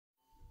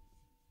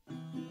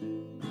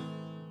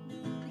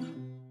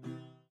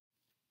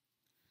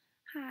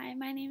Hi,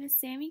 my name is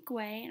Sammie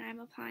Guay, and I'm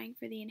applying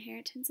for the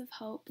Inheritance of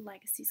Hope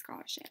Legacy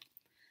Scholarship.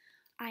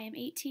 I am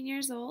 18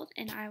 years old,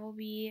 and I will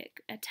be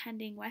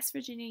attending West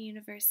Virginia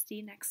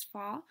University next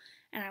fall,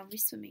 and I will be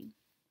swimming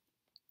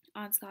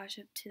on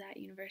scholarship to that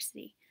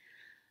university.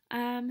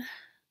 Um,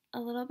 a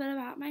little bit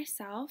about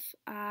myself.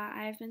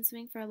 I've been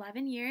swimming for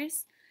 11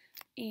 years,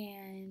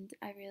 and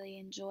I really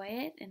enjoy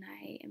it, and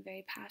I am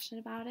very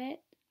passionate about it.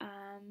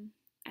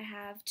 I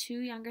have two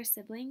younger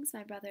siblings.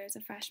 My brother is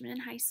a freshman in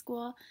high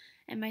school,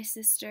 and my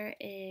sister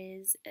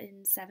is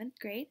in 7th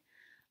grade,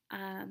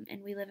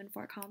 and we live in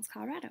Fort Collins,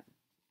 Colorado.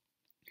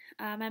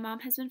 My mom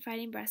has been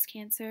fighting breast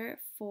cancer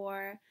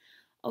for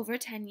over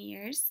 10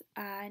 years.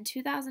 In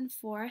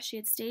 2004, she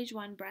had stage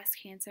 1 breast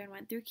cancer and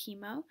went through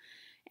chemo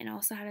and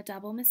also had a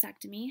double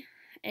mastectomy.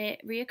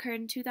 It reoccurred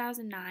in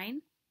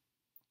 2009.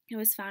 It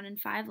was found in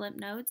 5 lymph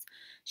nodes.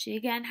 She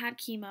again had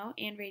chemo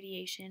and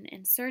radiation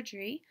and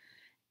surgery,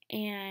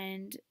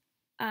 and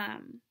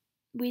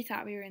we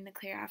thought we were in the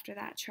clear after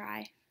that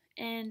try.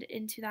 And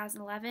in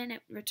 2011,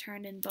 it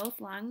returned in both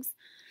lungs,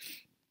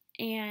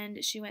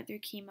 and she went through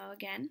chemo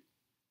again.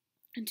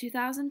 In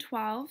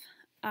 2012,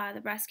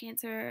 the breast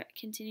cancer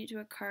continued to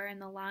occur in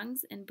the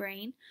lungs and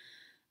brain.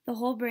 The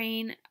whole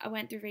brain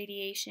went through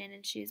radiation,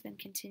 and she's been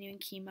continuing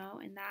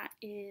chemo, and that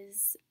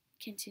is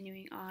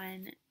continuing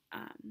on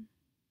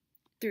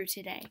through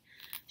today.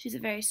 She's a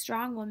very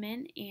strong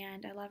woman,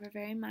 and I love her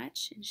very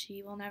much, and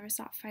she will never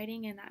stop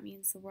fighting, and that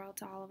means the world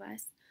to all of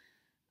us.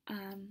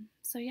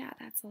 So yeah,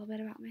 that's a little bit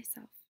about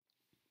myself.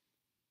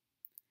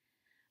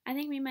 I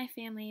think me and my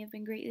family have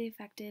been greatly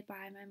affected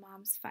by my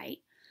mom's fight.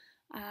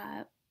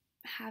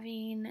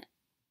 Having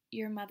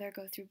your mother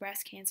go through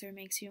breast cancer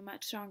makes you a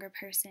much stronger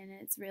person.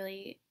 It's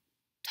really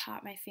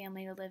taught my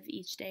family to live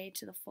each day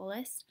to the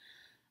fullest.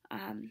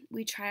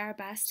 We try our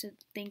best to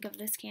think of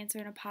this cancer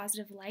in a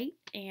positive light,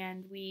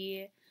 and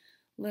we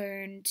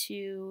learn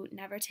to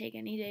never take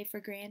any day for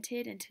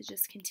granted and to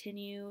just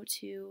continue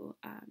to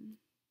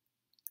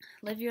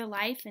live your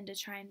life and to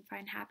try and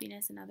find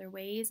happiness in other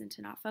ways and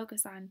to not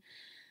focus on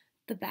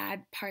the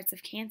bad parts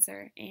of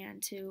cancer.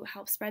 And to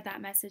help spread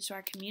that message to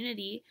our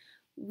community,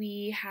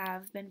 we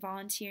have been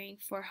volunteering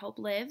for Hope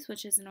Lives,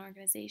 which is an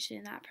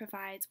organization that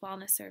provides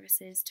wellness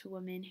services to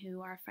women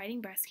who are fighting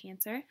breast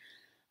cancer.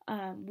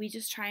 We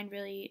just try and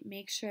really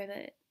make sure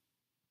that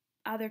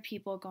other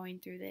people going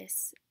through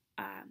this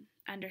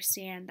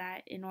understand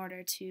that in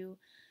order to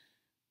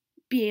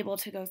be able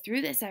to go through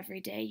this every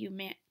day,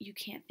 you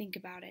can't think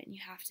about it, and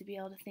you have to be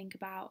able to think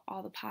about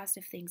all the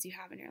positive things you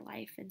have in your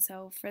life. And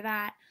so for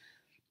that,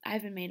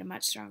 I've been made a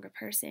much stronger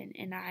person,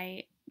 and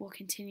I will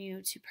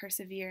continue to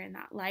persevere in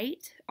that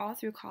light all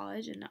through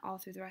college and all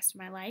through the rest of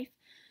my life,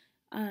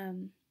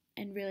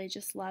 and really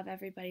just love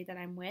everybody that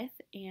I'm with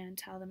and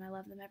tell them I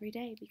love them every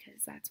day,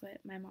 because that's what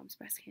my mom's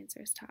breast cancer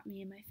has taught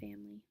me and my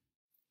family.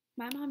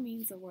 My mom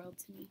means the world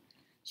to me.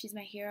 She's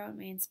my hero and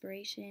my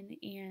inspiration,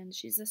 and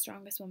she's the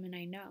strongest woman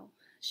I know.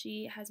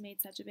 She has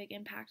made such a big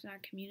impact in our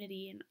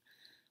community and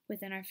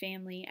within our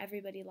family.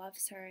 Everybody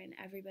loves her, and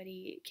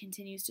everybody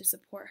continues to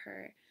support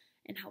her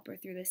and help her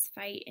through this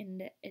fight,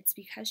 and it's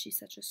because she's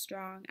such a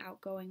strong,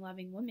 outgoing,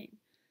 loving woman.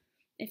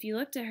 If you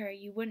looked at her,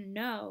 you wouldn't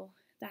know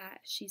that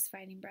she's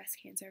fighting breast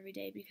cancer every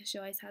day, because she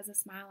always has a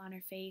smile on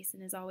her face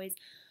and is always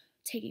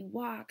taking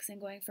walks and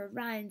going for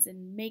runs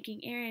and making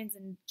errands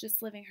and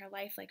just living her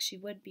life like she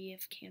would be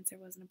if cancer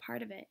wasn't a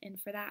part of it. And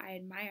for that, I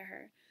admire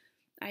her.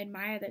 I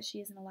admire that she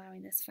isn't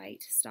allowing this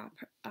fight to stop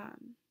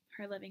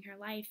her living her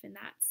life, and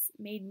that's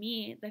made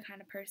me the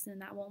kind of person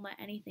that won't let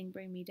anything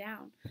bring me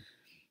down.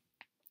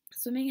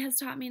 Swimming has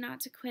taught me not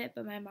to quit,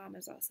 but my mom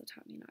has also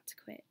taught me not to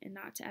quit and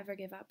not to ever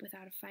give up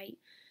without a fight.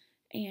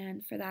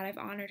 And for that, I've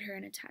honored her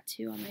in a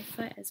tattoo on my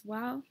foot as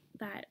well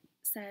that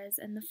says,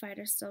 "And the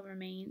fighter still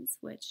remains,"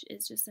 which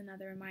is just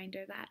another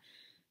reminder that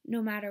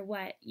no matter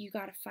what, you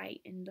gotta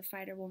fight, and the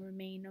fighter will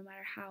remain no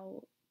matter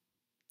how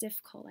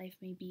difficult life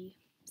may be.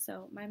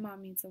 So my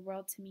mom means the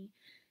world to me,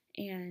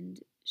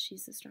 and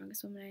she's the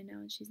strongest woman I know,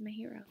 and she's my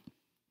hero.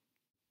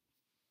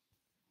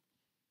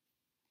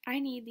 I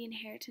need the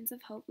Inheritance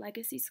of Hope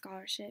Legacy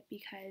Scholarship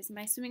because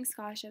my swimming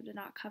scholarship did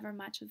not cover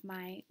much of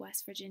my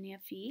West Virginia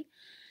fee,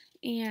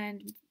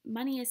 and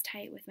money is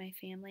tight with my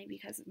family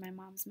because of my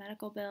mom's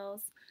medical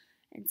bills.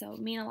 And so it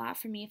would mean a lot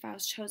for me if I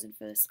was chosen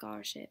for this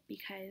scholarship,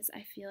 because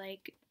I feel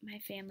like my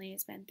family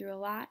has been through a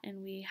lot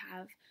and we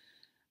have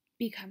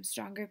become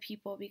stronger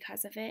people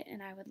because of it,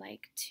 and I would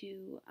like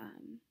to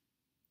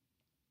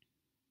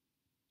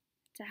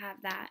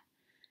have that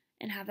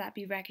and have that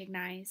be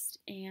recognized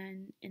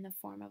and in the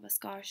form of a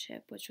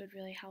scholarship, which would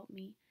really help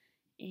me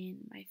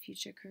in my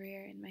future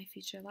career and my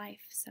future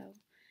life. So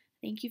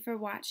thank you for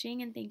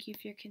watching, and thank you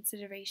for your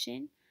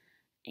consideration,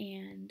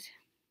 and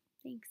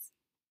thanks.